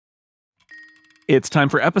It's time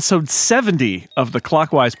for episode 70 of the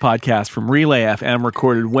Clockwise podcast from Relay FM,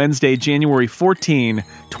 recorded Wednesday, January 14,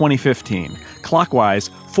 2015. Clockwise,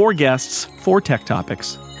 4 guests, 4 tech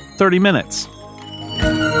topics, 30 minutes.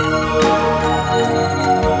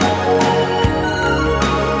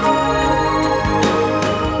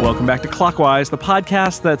 Welcome back to Clockwise, the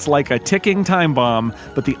podcast that's like a ticking time bomb,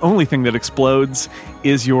 but the only thing that explodes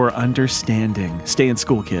is your understanding. Stay in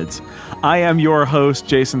school, kids. I am your host,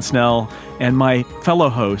 Jason Snell, and my fellow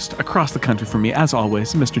host across the country from me, as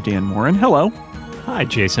always, Mr. Dan Morin. Hello. Hi,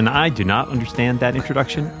 Jason. I do not understand that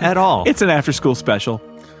introduction at all. It's an after-school special.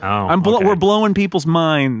 Oh, okay. We're blowing people's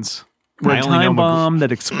minds. We're a time bomb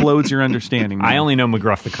that explodes your understanding. Man. I only know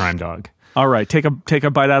McGruff the crime dog. All right, take a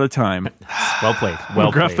bite at a time. Well played.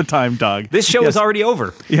 Well McGruff played. the time dog. This show is already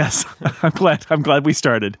over. Yes, I'm glad we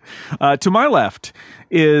started. To my left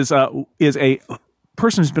is a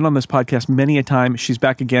person who's been on this podcast many a time. She's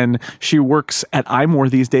back again. She works at iMore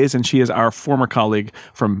these days, and she is our former colleague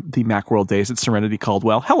from the Macworld days at Serenity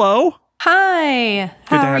Caldwell. Hello. Hi.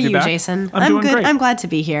 How are you, back. Jason? I'm doing good. great. I'm glad to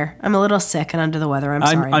be here. I'm a little sick and under the weather. I'm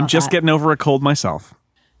sorry. I'm just getting over a cold myself.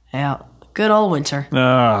 Yeah. Good old winter.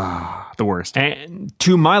 The worst. And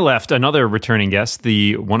to my left, another returning guest,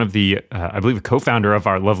 one of the, I believe, a co-founder of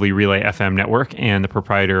our lovely Relay FM network and the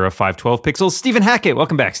proprietor of 512 Pixels, Stephen Hackett.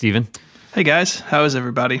 Welcome back, Stephen. Hey guys, how is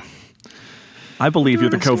everybody? I believe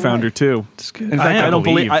you're the co-founder too. It's good. In fact, I don't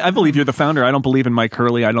believe. I believe you're the founder. I don't believe in Mike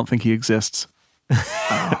Hurley. I don't think he exists.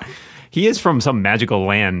 He is from some magical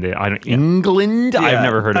land. England? Yeah. I've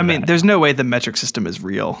never heard of that. I mean, there's no way the metric system is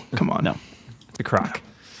real. Come on. No. The crock.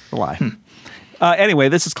 A lie. Anyway,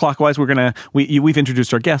 this is Clockwise. We've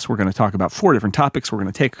introduced our guests. We're going to talk about 4 different topics. We're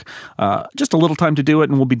going to take just a little time to do it,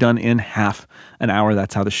 and we'll be done in half an hour.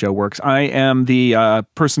 That's how the show works. I am the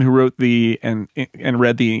person who wrote and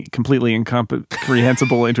read the completely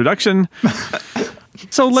incomprehensible introduction.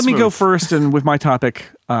 So let me go first, and with my topic.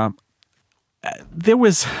 There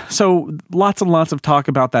was lots and lots of talk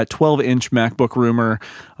about that 12-inch MacBook rumor,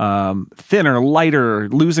 thinner, lighter,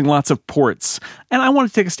 losing lots of ports. And I want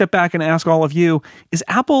to take a step back and ask all of you, is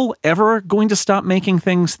Apple ever going to stop making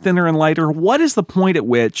things thinner and lighter? What is the point at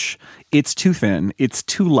which it's too thin, it's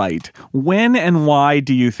too light? When and why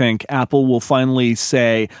do you think Apple will finally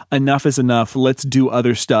say, enough is enough, let's do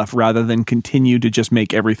other stuff, rather than continue to just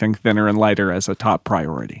make everything thinner and lighter as a top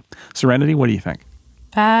priority? Serenity, what do you think?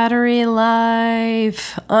 Battery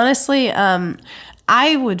life. Honestly,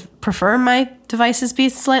 I would prefer my devices be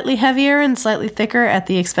slightly heavier and slightly thicker at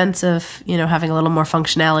the expense of, having a little more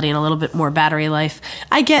functionality and a little bit more battery life.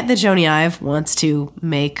 I get that Jony Ive wants to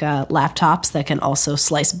make laptops that can also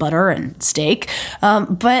slice butter and steak.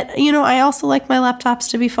 But, I also like my laptops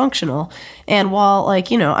to be functional. And while,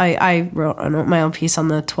 I wrote my own piece on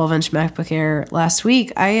the 12-inch MacBook Air last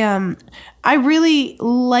week, I really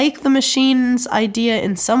like the machine's idea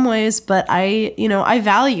in some ways, but I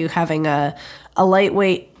value having a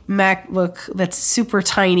lightweight MacBook that's super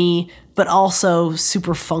tiny, but also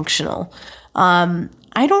super functional.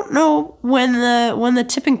 I don't know when the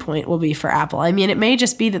tipping point will be for Apple. I mean, it may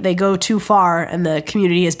just be that they go too far and the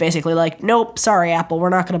community is basically like, nope, sorry, Apple, we're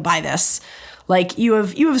not going to buy this. Like, you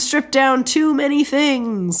have stripped down too many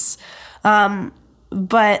things.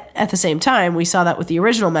 But at the same time, we saw that with the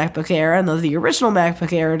original MacBook Air, and though the original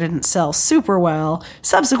MacBook Air didn't sell super well,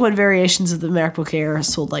 subsequent variations of the MacBook Air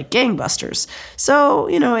sold like gangbusters. So,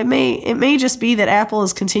 it may just be that Apple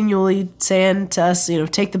is continually saying to us,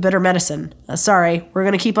 take the bitter medicine. Sorry, we're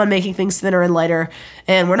going to keep on making things thinner and lighter,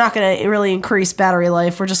 and we're not going to really increase battery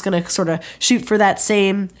life. We're just going to sort of shoot for that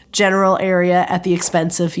same general area at the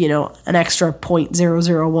expense of, an extra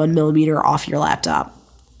 0.001 millimeter off your laptop.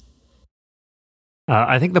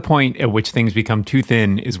 I think the point at which things become too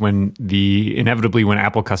thin is inevitably when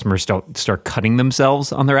Apple customers start cutting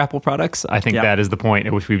themselves on their Apple products. I think that is the point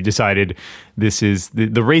at which we've decided this is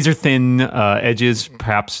the razor thin edges.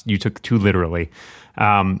 Perhaps you took too literally.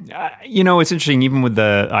 It's interesting, even with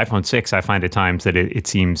the iPhone 6, I find at times that it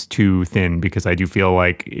seems too thin because I do feel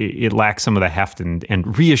like it lacks some of the heft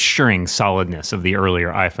and reassuring solidness of the earlier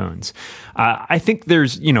iPhones. I think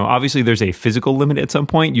there's, obviously there's a physical limit at some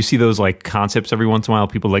point. You see those like concepts every once in a while.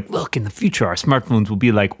 People are like, look, in the future, our smartphones will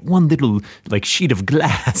be like one little like sheet of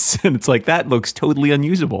glass. And it's like, that looks totally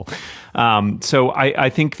unusable. So I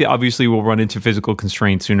think that obviously we'll run into physical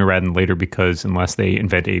constraints sooner rather than later because unless they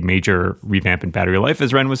invent a major revamp in battery life,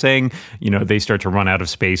 as Ren was saying, they start to run out of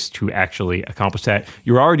space to actually accomplish that.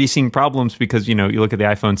 You're already seeing problems because, you look at the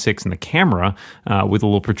iPhone 6 and the camera with a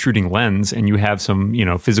little protruding lens, and you have some,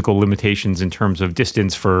 physical limitations in terms of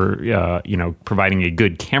distance for, providing a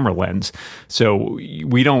good camera lens. So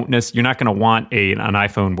you're not going to want an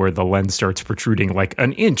iPhone where the lens starts protruding like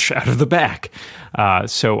an inch out of the back.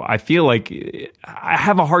 So I feel like I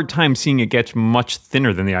have a hard time seeing it get much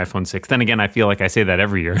thinner than the iPhone 6. Then again, I feel like I say that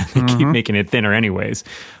every year. They keep making it thinner anyways.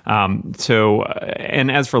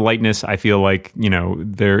 And as for lightness, I feel like,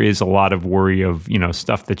 there is a lot of worry of,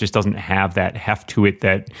 stuff that just doesn't have that heft to it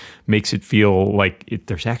that makes it feel like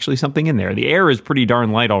there's actually something in there. The Air is pretty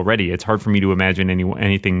darn light already. It's hard for me to imagine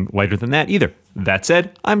anything lighter than that either. That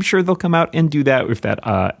said, I'm sure they'll come out and do that if that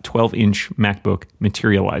 12-inch MacBook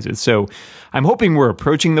materializes. So I'm hoping we're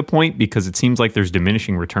approaching the point because it seems like there's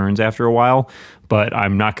diminishing returns after a while, but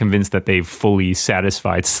I'm not convinced that they've fully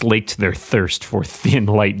slaked their thirst for thin,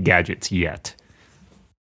 light gadgets yet.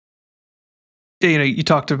 You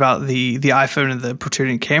talked about the iPhone and the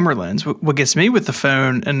protruding camera lens. What gets me with the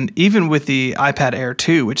phone, and even with the iPad Air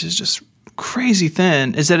 2, which is just crazy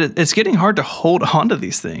thin, is that it's getting hard to hold on to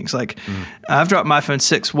these things. Like I've dropped my iPhone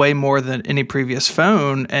 6 way more than any previous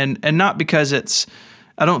phone, and not because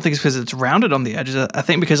I don't think it's because it's rounded on the edges. I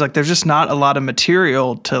think because there's just not a lot of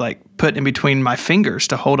material to put in between my fingers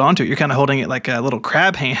to hold on to it. You're kind of holding it like a little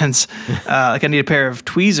crab hands. Like I need a pair of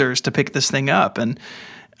tweezers to pick this thing up. And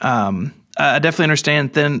I definitely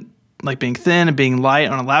understand being thin and being light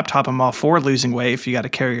on a laptop. I'm all for losing weight if you got to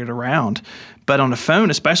carry it around. But on a phone,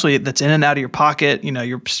 especially that's in and out of your pocket,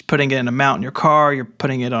 you're putting it in a mount in your car, you're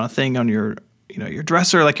putting it on a thing on your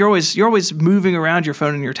dresser. Like you're always moving around your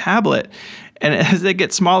phone and your tablet. And as they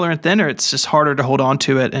get smaller and thinner, it's just harder to hold on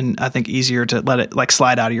to it, and I think easier to let it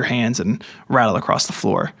slide out of your hands and rattle across the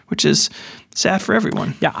floor, which is sad for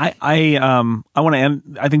everyone. Yeah, I want to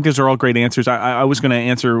end. I think those are all great answers. I was going to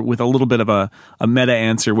answer with a little bit of a meta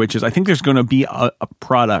answer, which is I think there's going to be a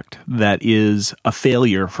product that is a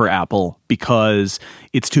failure for Apple because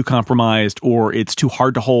it's too compromised or it's too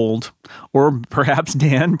hard to hold, or perhaps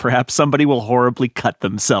somebody will horribly cut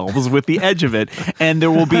themselves with the edge of it, and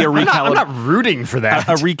there will be a recalibration. I'm not rooting for that.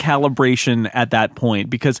 A recalibration at that point,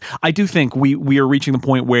 because I do think we are reaching the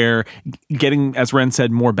point where getting, as Ren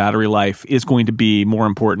said, more battery life is going to be more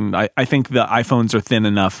important. I think the iPhones are thin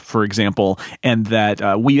enough, for example, and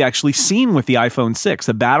that we've actually seen with the iPhone 6,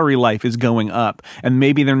 the battery life is going up, and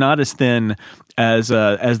maybe they're not as thin as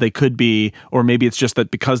they could be, or maybe it's just that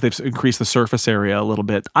because they've increased the surface area a little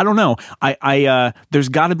bit. I don't know. There's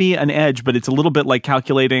got to be an edge, but it's a little bit like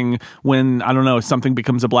calculating when, I don't know, something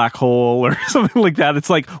becomes a black hole or something like that. It's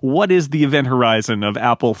like, what is the event horizon of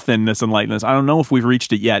Apple thinness and lightness? I don't know if we've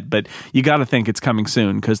reached it yet, but you got to think it's coming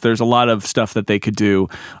soon, because there's a lot of stuff that they could do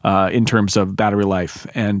in terms of battery life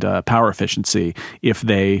and power efficiency if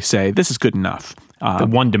they say this is good enough. The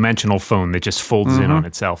one-dimensional phone that just folds in on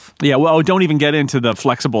itself. Yeah, well, don't even get into the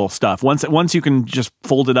flexible stuff. Once you can just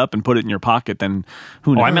fold it up and put it in your pocket, then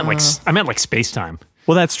who knows? I meant like space-time.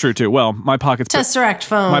 Well, that's true too. Well, my pocket's Tesseract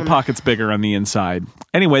phone. My pocket's bigger on the inside.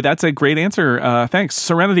 Anyway, that's a great answer. Thanks,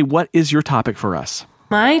 Serenity. What is your topic for us?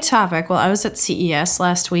 My topic, well, I was at CES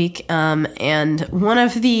last week, and one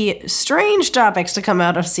of the strange topics to come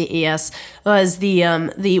out of CES was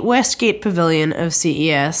the Westgate Pavilion of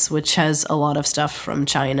CES, which has a lot of stuff from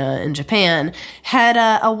China and Japan, had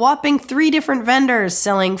a whopping 3 different vendors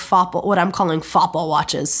selling what I'm calling FOPL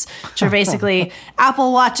watches, which are basically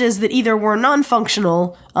Apple watches that either were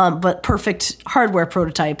non-functional, but perfect hardware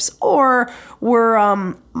prototypes, or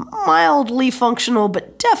were mildly functional,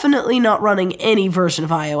 but definitely not running any version of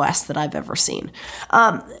iOS that I've ever seen.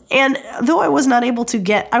 And though I was able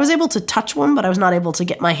to touch one, but I was not able to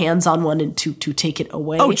get my hands on one and to take it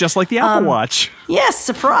away. Oh, just like the Apple Watch. Yes,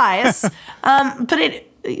 surprise. But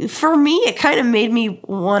for me, it kind of made me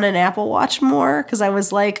want an Apple Watch more, because I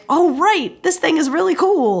was like, oh, right, this thing is really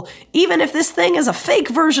cool. Even if this thing is a fake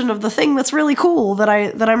version of the thing that's really cool that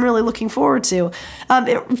I'm really looking forward to.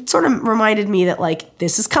 It sort of reminded me that,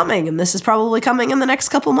 this is coming, and this is probably coming in the next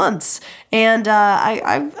couple months. And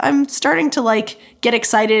I'm starting to, get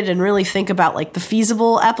excited and really think about, the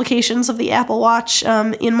feasible applications of the Apple Watch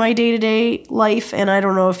in my day-to-day life. And I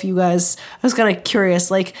don't know if you guys, I was kind of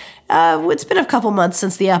curious, it's been a couple months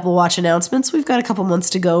since the Apple Watch announcements. We've got a couple months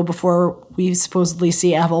to go before we supposedly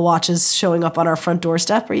see Apple Watches showing up on our front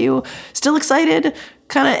doorstep. Are you still excited?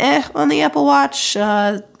 Kind of on the Apple Watch?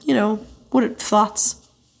 What are thoughts?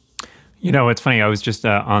 You know, it's funny. I was just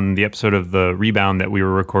on the episode of The Rebound that we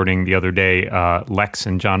were recording the other day. Lex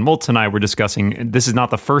and John Moltz and I were discussing, this is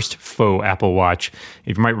not the first faux Apple Watch.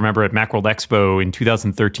 If you might remember at Macworld Expo in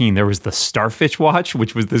 2013, there was the Starfish watch,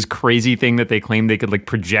 which was this crazy thing that they claimed they could like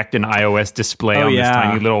project an iOS display on this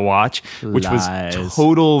tiny little watch, which was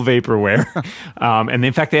total vaporware. And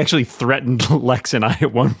in fact, they actually threatened Lex and I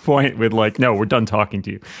at one point with like, no, we're done talking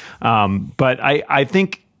to you. But I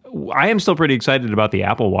think I am still pretty excited about the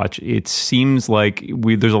Apple Watch. It seems like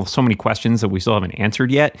there's so many questions that we still haven't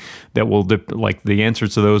answered yet that will the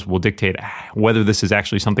answers to those will dictate whether this is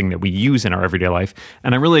actually something that we use in our everyday life.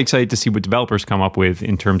 And I'm really excited to see what developers come up with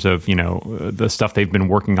in terms of, the stuff they've been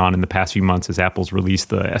working on in the past few months as Apple's released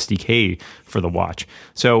the SDK for the watch.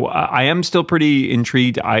 So I am still pretty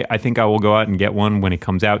intrigued. I think I will go out and get one when it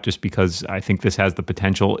comes out just because I think this has the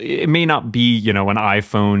potential. It may not be, an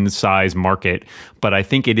iPhone size market, but I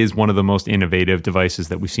think it is one of the most innovative devices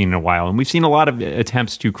that we've seen in a while. And we've seen a lot of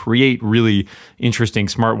attempts to create really interesting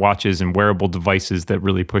smartwatches and wearable devices that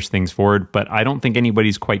really push things forward, but I don't think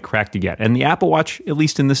anybody's quite cracked it yet. And the Apple Watch, at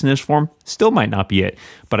least in this niche form, still might not be it,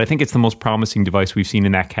 but I think it's the most promising device we've seen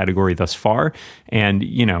in that category thus far. And,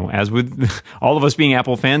 as with all of us being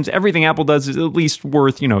Apple fans, everything Apple does is at least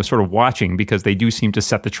worth, sort of watching because they do seem to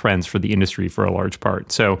set the trends for the industry for a large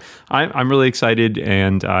part. So I'm really excited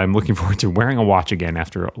and I'm looking forward to wearing a watch again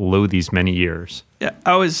after these many years. Yeah,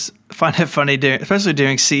 I always find it funny, especially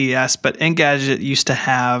during CES, but Engadget used to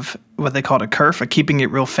have what they called a kerf, a keeping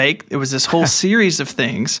it real fake. It was this whole series of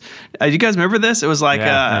things. You guys remember this? It was like,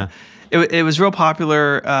 It was real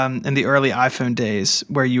popular in the early iPhone days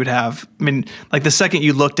where you would have, like the second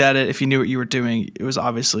you looked at it, if you knew what you were doing, it was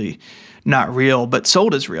obviously not real, but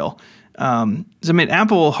sold as real.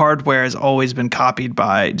 Apple hardware has always been copied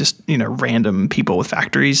by just, random people with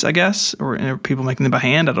factories, I guess, or people making them by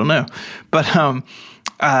hand. I don't know. But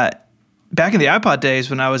back in the iPod days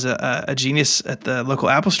when I was a genius at the local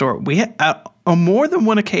Apple store, we had, on more than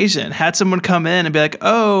one occasion had someone come in and be like,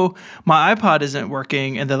 oh, my iPod isn't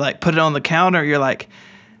working. And they like put it on the counter. You're like,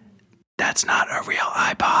 that's not a real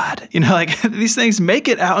iPod. These things make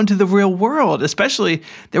it out into the real world, especially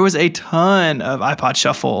there was a ton of iPod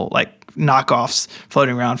Shuffle, knockoffs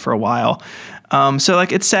floating around for a while. So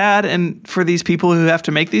it's sad and for these people who have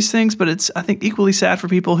to make these things, but it's, I think, equally sad for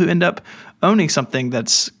people who end up owning something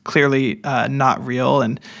that's clearly not real.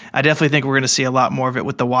 And I definitely think we're going to see a lot more of it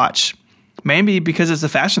with the watch, maybe because it's a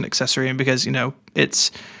fashion accessory and because,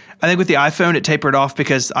 I think with the iPhone, it tapered off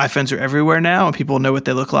because iPhones are everywhere now and people know what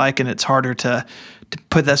they look like and it's harder to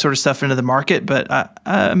put that sort of stuff into the market. But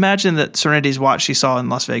I imagine that Serenity's watch she saw in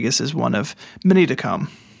Las Vegas is one of many to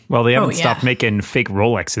come. Well, they haven't stopped making fake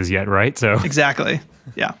Rolexes yet, right? So exactly.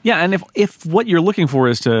 Yeah. Yeah, and if what you're looking for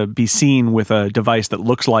is to be seen with a device that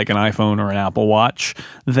looks like an iPhone or an Apple Watch,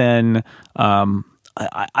 then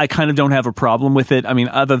I kind of don't have a problem with it.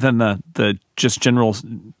 Other than the just general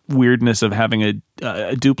weirdness of having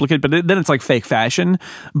a duplicate, but then it's like fake fashion.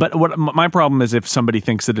 But what my problem is if somebody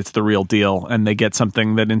thinks that it's the real deal and they get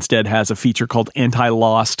something that instead has a feature called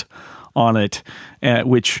anti-lost on it,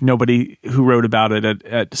 which nobody who wrote about it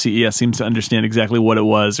at CES seems to understand exactly what it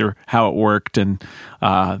was or how it worked. And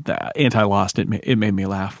the anti-Lost, it made me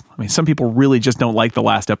laugh. Some people really just don't like the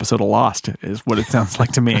last episode of Lost, is what it sounds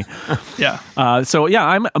like to me. Yeah.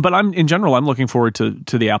 I'm in general, I'm looking forward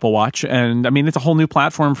to the Apple Watch, and it's a whole new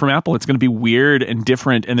platform from Apple. It's going to be weird and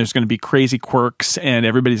different, and there's going to be crazy quirks, and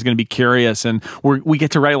everybody's going to be curious, and we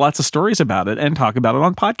get to write lots of stories about it and talk about it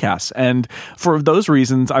on podcasts. And for those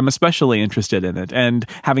reasons, I'm especially interested in it. And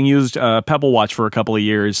having used Pebble Watch for a couple of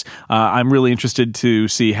years, I'm really interested to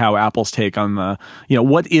see how Apple's take on the,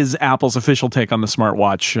 what is Apple's official take on the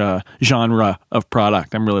smartwatch genre of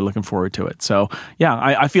product. I'm really looking forward to it. So yeah,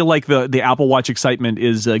 I feel like the Apple Watch excitement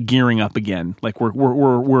is gearing up again. Like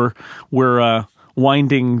we're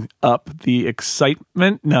winding up the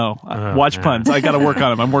excitement. No, watch puns. I got to work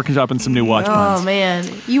on them. I'm working up on some new watch puns. Oh man,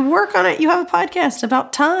 you work on it. You have a podcast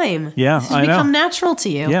about time. Yeah, it's become natural to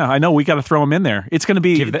you. Yeah, I know. We got to throw them in there. It's going to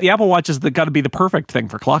be the Apple Watch is got to be the perfect thing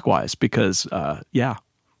for Clockwise because yeah.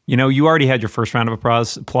 You already had your first round of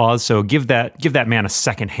applause, so give that man a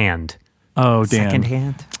second hand. Oh, damn. Second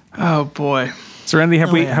hand? Oh, boy. Serenity,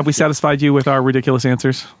 have we satisfied you with our ridiculous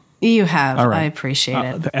answers? You have. All right. I appreciate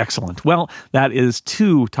it. Excellent. Well, that is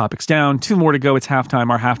 2 topics down. 2 more to go. It's halftime.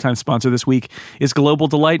 Our halftime sponsor this week is Global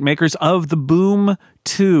Delight, makers of the Boom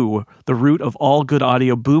 2, the root of all good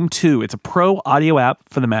audio. Boom 2. It's a pro audio app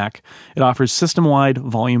for the Mac. It offers system-wide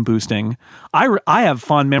volume boosting. I have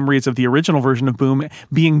fond memories of the original version of Boom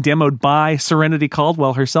being demoed by Serenity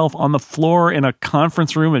Caldwell herself on the floor in a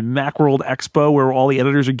conference room at Macworld Expo, where all the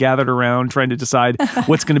editors are gathered around trying to decide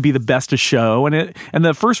what's going to be the best of show. And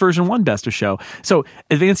the first version won best of show. So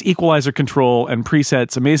advanced equalizer control and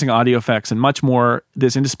presets, amazing audio effects, and much more.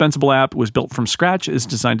 This indispensable app was built from scratch, is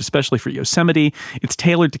designed especially for Yosemite. It's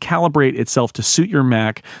tailored to calibrate itself to suit your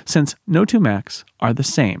Mac, since no two Macs are the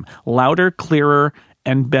same. Louder, clearer,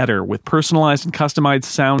 and better, with personalized and customized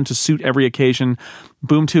sound to suit every occasion.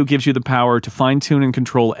 Boom 2 gives you the power to fine-tune and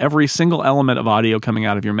control every single element of audio coming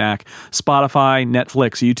out of your Mac. Spotify,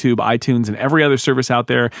 Netflix, YouTube, iTunes, and every other service out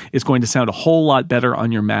there is going to sound a whole lot better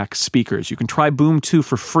on your Mac speakers. You can try Boom 2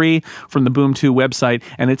 for free from the Boom 2 website,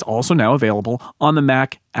 and it's also now available on the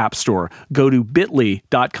Mac App Store. Go to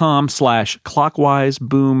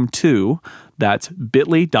bit.ly.com/clockwise-boom2. That's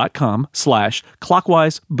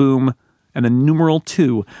bit.ly.com/clockwise-boom and then numeral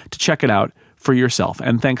 2 to check it out for yourself.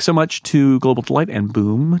 And thanks so much to Global Delight and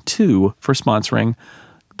Boom 2 for sponsoring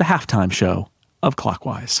the halftime show of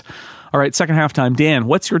Clockwise. All right, second halftime. Dan,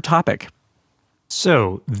 what's your topic?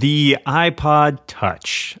 So, the iPod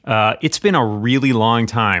Touch. It's been a really long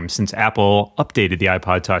time since Apple updated the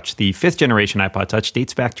iPod Touch. The 5th generation iPod Touch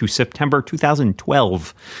dates back to September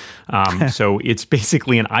 2012. So it's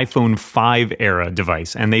basically an iPhone 5 era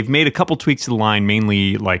device. And they've made a couple tweaks to the line,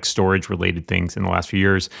 mainly like storage related things in the last few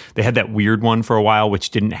years. They had that weird one for a while,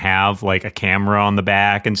 which didn't have like a camera on the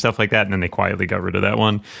back and stuff like that. And then they quietly got rid of that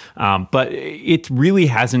one. But it really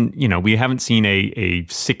hasn't, we haven't seen a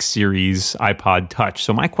 6 series iPod Touch.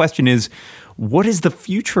 So my question is, what is the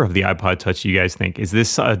future of the iPod Touch, do you guys think? Is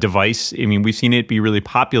this a device? I mean, we've seen it be really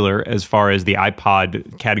popular as far as the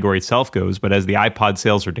iPod category itself goes, but as the iPod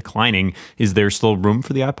sales are declining, is there still room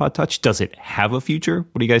for the iPod Touch? Does it have a future?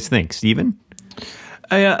 What do you guys think, Steven?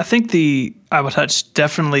 I think the iPod Touch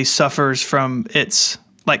definitely suffers from its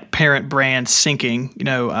parent brand sinking.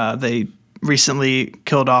 They recently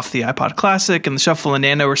killed off the iPod Classic, and the Shuffle and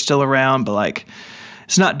Nano are still around, but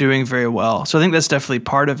it's not doing very well. So I think that's definitely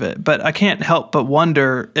part of it. But I can't help but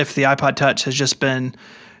wonder if the iPod Touch has just been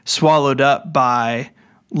swallowed up by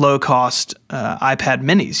low-cost iPad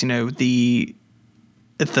minis.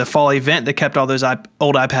 At the fall event that kept all those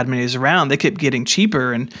old iPad minis around, they kept getting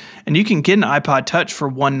cheaper. And you can get an iPod Touch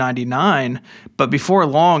for $199, but before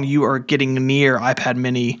long, you are getting near iPad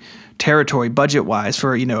mini territory budget-wise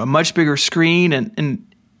for a much bigger screen. And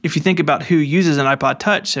if you think about who uses an iPod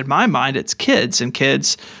Touch, in my mind, it's kids. And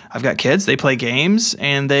kids, I've got kids, they play games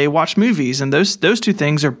and they watch movies. And those two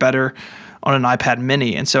things are better on an iPad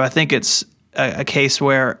mini. And so I think it's a case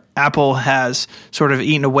where Apple has sort of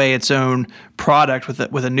eaten away its own product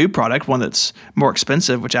with a new product, one that's more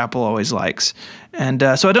expensive, which Apple always likes. And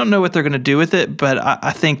so I don't know what they're going to do with it, but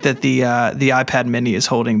I think that the iPad mini is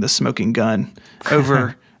holding the smoking gun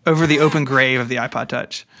over the open grave of the iPod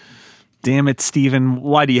Touch. Damn it, Steven.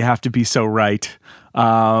 Why do you have to be so right?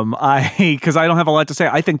 Because I don't have a lot to say.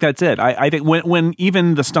 I think that's it. I think when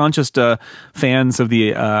even the staunchest fans of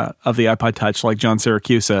the iPod Touch, like John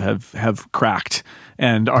Siracusa, have cracked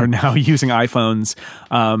and are now using iPhones.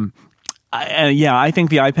 I think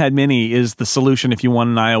the iPad Mini is the solution if you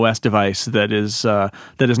want an iOS device that is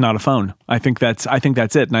not a phone. I think that's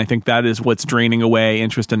it, and I think that is what's draining away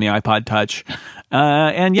interest in the iPod Touch.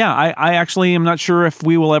 I actually am not sure if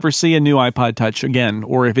we will ever see a new iPod Touch again,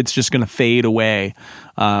 or if it's just going to fade away.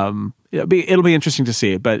 It'll be interesting to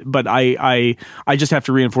see, but I just have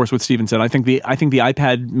to reinforce what Steven said. I think the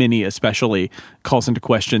iPad Mini especially calls into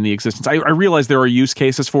question the existence. I realize there are use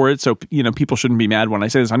cases for it, so people shouldn't be mad when I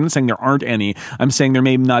say this. I'm not saying there aren't any. I'm saying there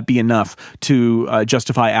may not be enough to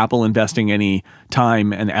justify Apple investing any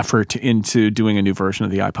time and effort into doing a new version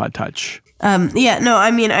of the iPod Touch. I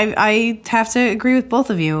have to agree with both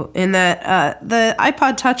of you in that the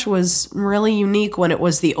iPod Touch was really unique when it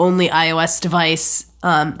was the only iOS device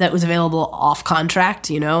that was available off contract.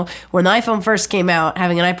 When the iPhone first came out,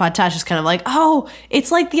 having an iPod Touch is kind of like, oh,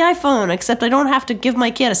 it's like the iPhone, except I don't have to give my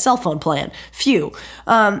kid a cell phone plan. Phew.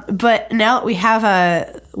 But now that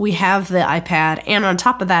we have the iPad, and on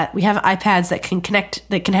top of that, we have iPads that can connect,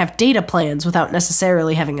 that can have data plans without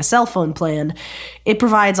necessarily having a cell phone plan. It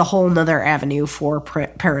provides a whole nother avenue for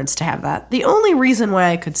parents to have that. The only reason why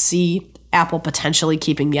I could see Apple potentially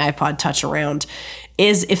keeping the iPod Touch around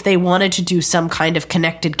is if they wanted to do some kind of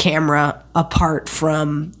connected camera apart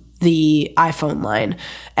from the iPhone line.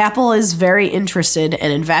 Apple is very interested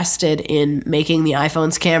and invested in making the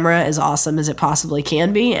iPhone's camera as awesome as it possibly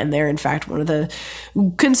can be, and they're in fact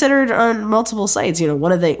considered on multiple sites,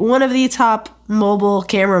 one of the top mobile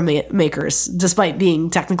camera makers, despite being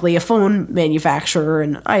technically a phone manufacturer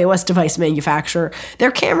and iOS device manufacturer. Their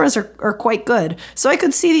cameras are quite good. So I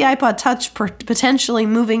could see the iPod Touch potentially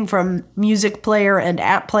moving from music player and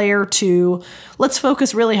app player to let's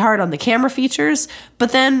focus really hard on the camera features.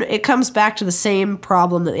 But then it comes back to the same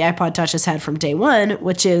problem that the iPod Touch has had from day one,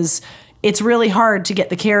 which is it's really hard to get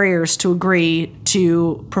the carriers to agree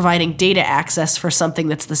to providing data access for something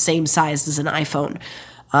that's the same size as an iPhone.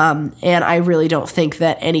 And I really don't think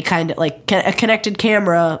that any kind of like a connected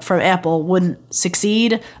camera from Apple wouldn't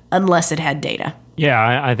succeed unless it had data.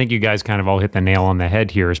 Yeah, I think you guys kind of all hit the nail on the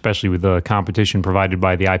head here, especially with the competition provided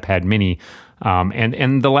by the iPad Mini.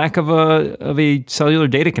 And the lack of a cellular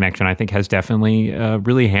data connection, I think, has definitely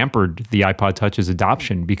really hampered the iPod Touch's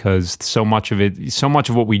adoption, because so much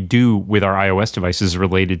of what we do with our iOS devices is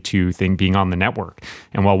related to being on the network.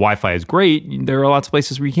 And while Wi-Fi is great, there are lots of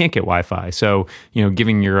places where you can't get Wi-Fi. So,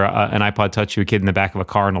 giving your an iPod Touch to a kid in the back of a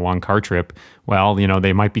car on a long car trip, well,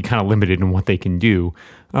 they might be kind of limited in what they can do.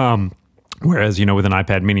 Whereas, with an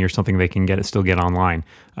iPad Mini or something, they can still get online.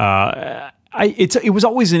 It was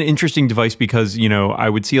always an interesting device because, I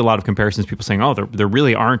would see a lot of comparisons, people saying, oh, there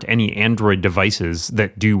really aren't any Android devices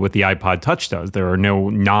that do what the iPod Touch does. There are no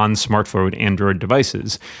non-smartphone Android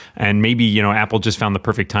devices. And maybe, Apple just found the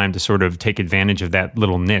perfect time to sort of take advantage of that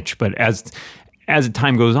little niche. But as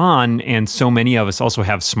time goes on, and so many of us also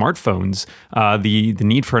have smartphones, the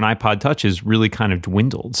need for an iPod Touch is really kind of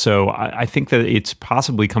dwindled. So I think that it's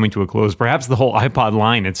possibly coming to a close. Perhaps the whole iPod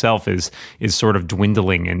line itself is sort of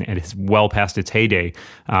dwindling and is well past its heyday.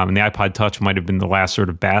 And the iPod Touch might have been the last sort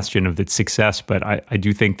of bastion of its success. But I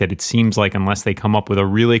do think that it seems like unless they come up with a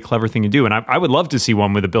really clever thing to do, and I would love to see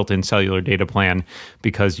one with a built-in cellular data plan,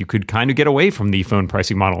 because you could kind of get away from the phone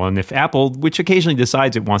pricing model. And if Apple, which occasionally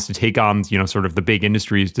decides it wants to take on, sort of the big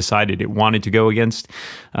industries, decided it wanted to go against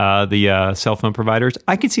the cell phone providers,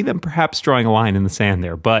 I could see them perhaps drawing a line in the sand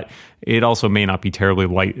there. But it also may not be terribly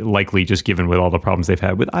likely, just given with all the problems they've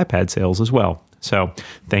had with iPad sales as well. So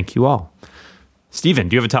thank you all. Stephen,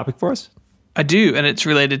 do you have a topic for us? I do, and it's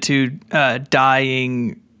related to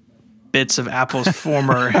dying bits of Apple's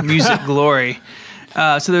former music glory.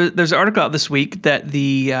 So there's an article out this week that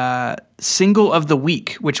the single of the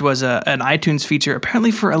week, which was an iTunes feature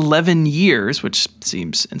apparently for 11 years, which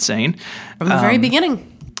seems insane. From the very beginning.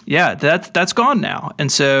 Yeah, that's gone now.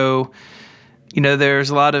 And so, there's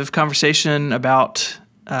a lot of conversation about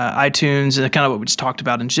iTunes and kind of what we just talked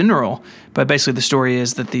about in general. But basically the story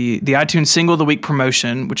is that the iTunes single of the week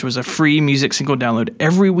promotion, which was a free music single download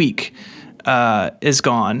every week, is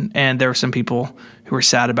gone. And there were some people who were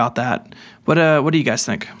sad about that. What do you guys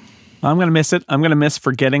think? I'm going to miss it. I'm going to miss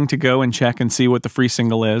forgetting to go and check and see what the free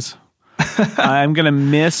single is. I'm going to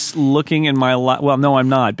miss looking in my well, no, I'm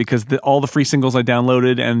not, because all the free singles I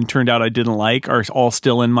downloaded and turned out I didn't like are all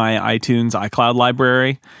still in my iTunes iCloud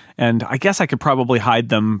library. And I guess I could probably hide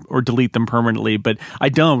them or delete them permanently, but I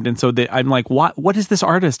don't. And so I'm like, what is this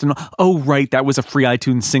artist? And oh, right, that was a free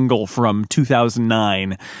iTunes single from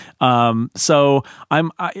 2009. So I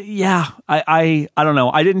don't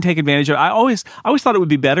know. I didn't take advantage of it. I always thought it would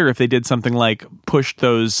be better if they did something like pushed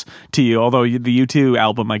those to you. Although the U2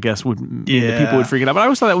 album, I guess, would the people would freak it out. But I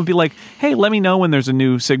always thought that would be like, hey, let me know when there's a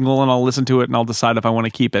new signal and I'll listen to it and I'll decide if I want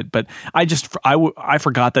to keep it. But I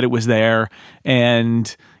forgot that it was there.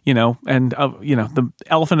 And the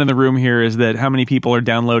elephant in the room here is that how many people are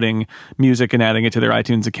downloading music and adding it to their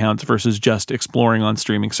iTunes accounts versus just exploring on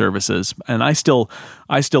streaming services. And I still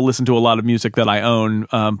listen to a lot of music that I own,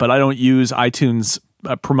 but I don't use iTunes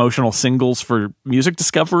promotional singles for music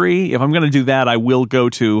discovery. If I'm going to do that, I will go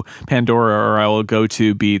to Pandora or I will go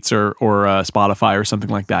to Beats or Spotify or something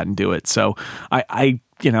like that and do it. So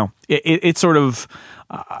it's sort of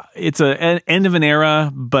it's an end of an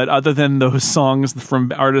era, but other than those songs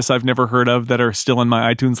from artists I've never heard of that are still in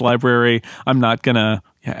my iTunes library, I'm not gonna,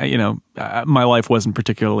 my life wasn't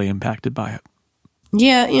particularly impacted by it.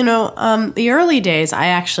 Yeah, the early days, I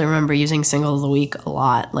actually remember using Single of the Week a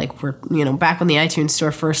lot. Like back when the iTunes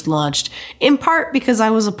Store first launched, in part because I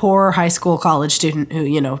was a poor high school, college student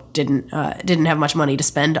who, didn't have much money to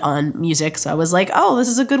spend on music. So I was like, oh, this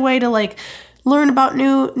is a good way to learn about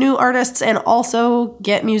new artists and also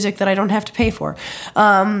get music that I don't have to pay for.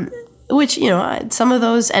 Which, some of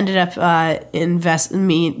those ended up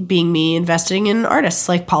investing in artists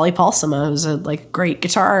like Polly Paulsama, who's a great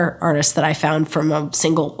guitar artist that I found from a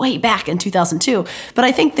single way back in 2002. But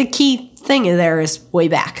I think the key thing there is way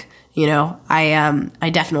back. I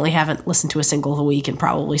definitely haven't listened to a single of the week in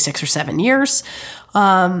probably 6 or 7 years.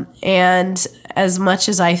 And as much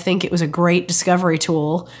as I think it was a great discovery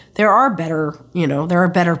tool, there are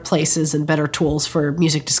better places and better tools for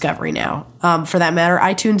music discovery now. For that matter,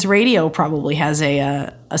 iTunes Radio probably has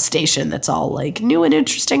a station that's all like new and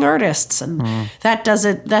interesting artists, and that does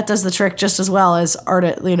the trick just as well as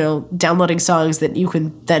downloading songs that you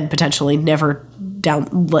can then potentially never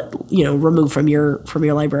remove from your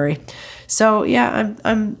library. So yeah,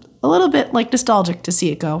 I'm a little bit like nostalgic to see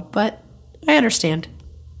it go, but I understand.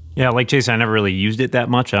 Yeah, like Jason, I never really used it that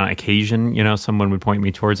much. On occasion, someone would point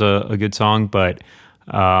me towards a good song, but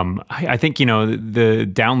I think, the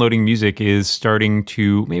downloading music is starting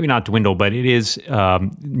to maybe not dwindle, but it is,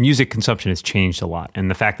 music consumption has changed a lot.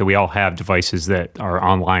 And the fact that we all have devices that are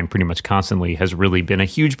online pretty much constantly has really been a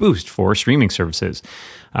huge boost for streaming services.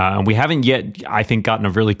 We haven't yet, I think, gotten a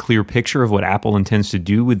really clear picture of what Apple intends to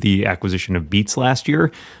do with the acquisition of Beats last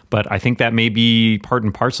year. But I think that may be part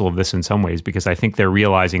and parcel of this in some ways, because I think they're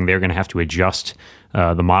realizing they're going to have to adjust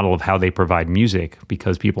the model of how they provide music,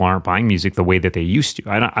 because people aren't buying music the way that they used to.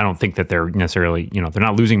 I don't think that they're necessarily, they're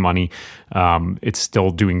not losing money. It's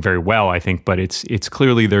still doing very well, I think, but it's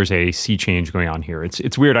clearly there's a sea change going on here.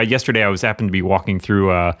 It's weird. Yesterday I happened to be walking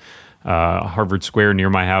through Harvard Square near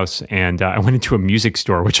my house, and I went into a music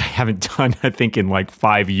store, which I haven't done, I think, in like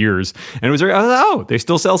 5 years. And it was they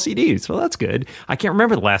still sell CDs. Well, that's good. I can't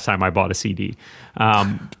remember the last time I bought a CD.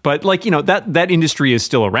 But that industry is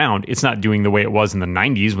still around. It's not doing the way it was in the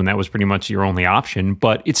 90s when that was pretty much your only option,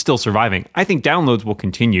 but it's still surviving. I think downloads will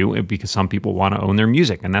continue because some people want to own their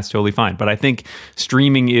music, and that's totally fine. But I think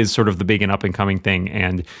streaming is sort of the big and up and coming thing.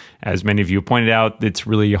 And as many of you pointed out, it's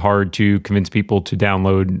really hard to convince people to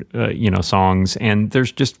download songs, and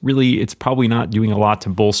there's just really, it's probably not doing a lot to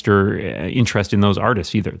bolster interest in those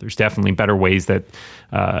artists either. There's definitely better ways that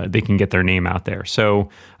they can get their name out there. So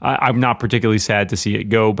I'm not particularly sad to see it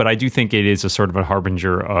go, but I do think it is a sort of a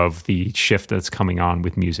harbinger of the shift that's coming on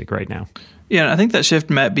with music right now. Yeah, I think that shift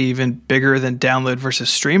might be even bigger than download versus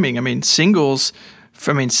streaming. I mean, singles,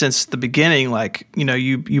 since the beginning,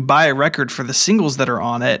 you buy a record for the singles that are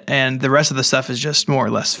on it, and the rest of the stuff is just more or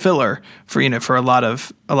less filler for a lot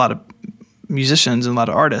of musicians and a lot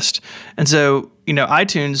of artists. And so,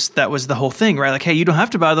 iTunes, that was the whole thing, right? Like, hey, you don't have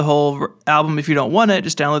to buy the whole album if you don't want it.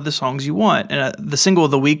 Just download the songs you want. And the single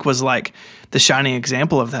of the week was like the shining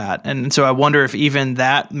example of that. And so I wonder if even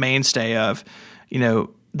that mainstay of,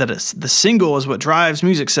 that the single is what drives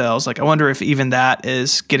music sales. Like, I wonder if even that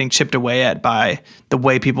is getting chipped away at by the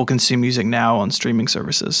way people consume music now on streaming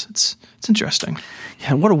services. It's interesting.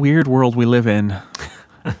 Yeah, what a weird world we live in.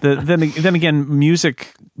 Then again,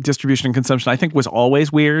 music distribution and consumption, I think, was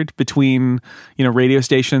always weird between radio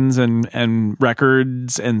stations and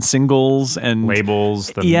records and singles and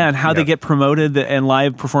labels. And how they get promoted and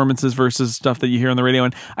live performances versus stuff that you hear on the radio.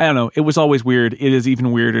 And I don't know, it was always weird. It is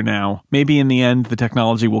even weirder now. Maybe in the end, the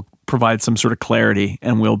technology will provide some sort of clarity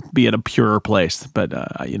and we'll be at a purer place. But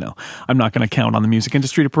I'm not going to count on the music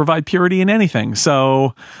industry to provide purity in anything.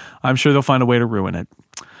 So I'm sure they'll find a way to ruin it.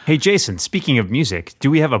 Hey, Jason, speaking of music, do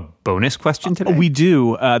we have a bonus question today? We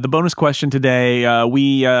do. The bonus question today,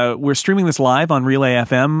 we're streaming this live on Relay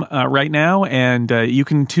FM right now, and you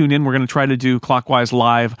can tune in. We're going to try to do Clockwise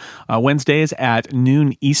live Wednesdays at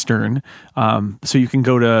noon Eastern, so you can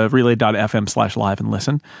go to relay.fm/live and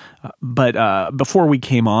listen. But before we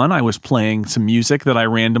came on, I was playing some music that I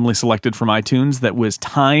randomly selected from iTunes that was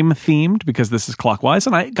time-themed, because this is Clockwise,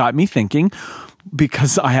 and it got me thinking,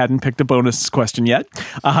 because I hadn't picked a bonus question yet,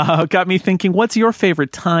 got me thinking, what's your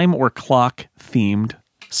favorite time or clock-themed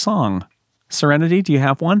song? Serenity, do you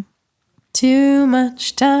have one? Too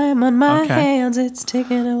much time on my hands, it's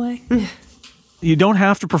ticking away. You don't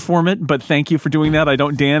have to perform it, but thank you for doing that. I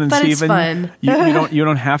don't, Dan and but Stephen. It's fun. You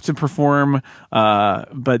don't have to perform.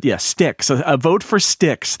 But yeah, Styx. A vote for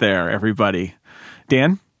Styx there, everybody.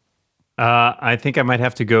 Dan? I think I might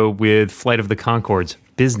have to go with Flight of the Conchords,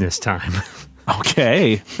 Business Time.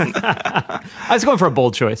 Okay. I was going for a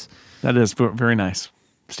bold choice. That is very nice.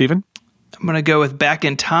 Stephen? I'm going to go with Back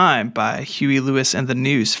in Time by Huey Lewis and the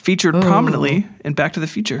News, featured prominently in Back to the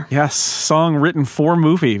Future. Yes, song written for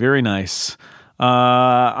movie. Very nice.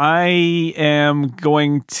 I am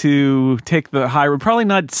going to take the high road. Probably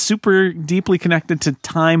not super deeply connected to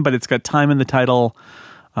time, but it's got time in the title,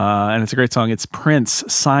 and it's a great song. It's Prince,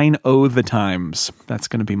 Sign O' the Times. That's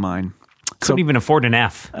going to be mine. Couldn't even afford an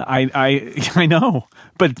F. I know,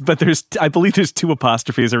 but I believe there's 2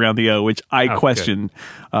 apostrophes around the O, which I question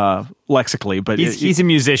lexically. But he's a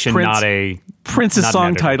musician, not a Prince's not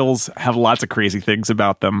song titles have lots of crazy things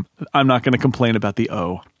about them. I'm not going to complain about the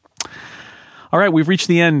O. All right, we've reached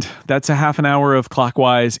the end. That's a half an hour of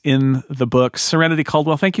Clockwise in the books. Serenity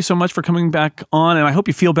Caldwell, thank you so much for coming back on, and I hope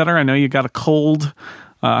you feel better. I know you got a cold.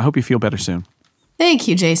 I hope you feel better soon. Thank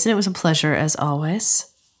you, Jason. It was a pleasure as always.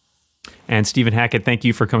 And Stephen Hackett, thank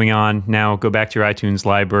you for coming on. Now go back to your iTunes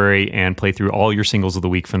library and play through all your singles of the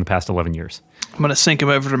week from the past 11 years. I'm going to sync them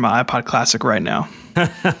over to my iPod Classic right now.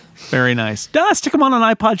 Very nice. Stick them on an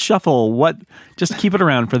iPod Shuffle. Just keep it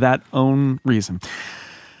around for that own reason.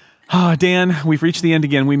 Dan, we've reached the end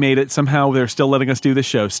again. We made it. Somehow they're still letting us do this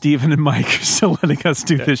show. Stephen and Mike are still letting us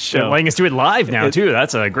do this show. They're letting us do it live now, too.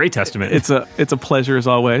 That's a great testament. It's a pleasure as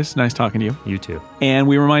always. Nice talking to you. You too. And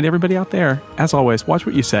we remind everybody out there, as always, watch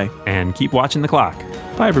what you say. And keep watching the clock.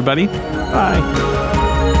 Bye, everybody. Bye.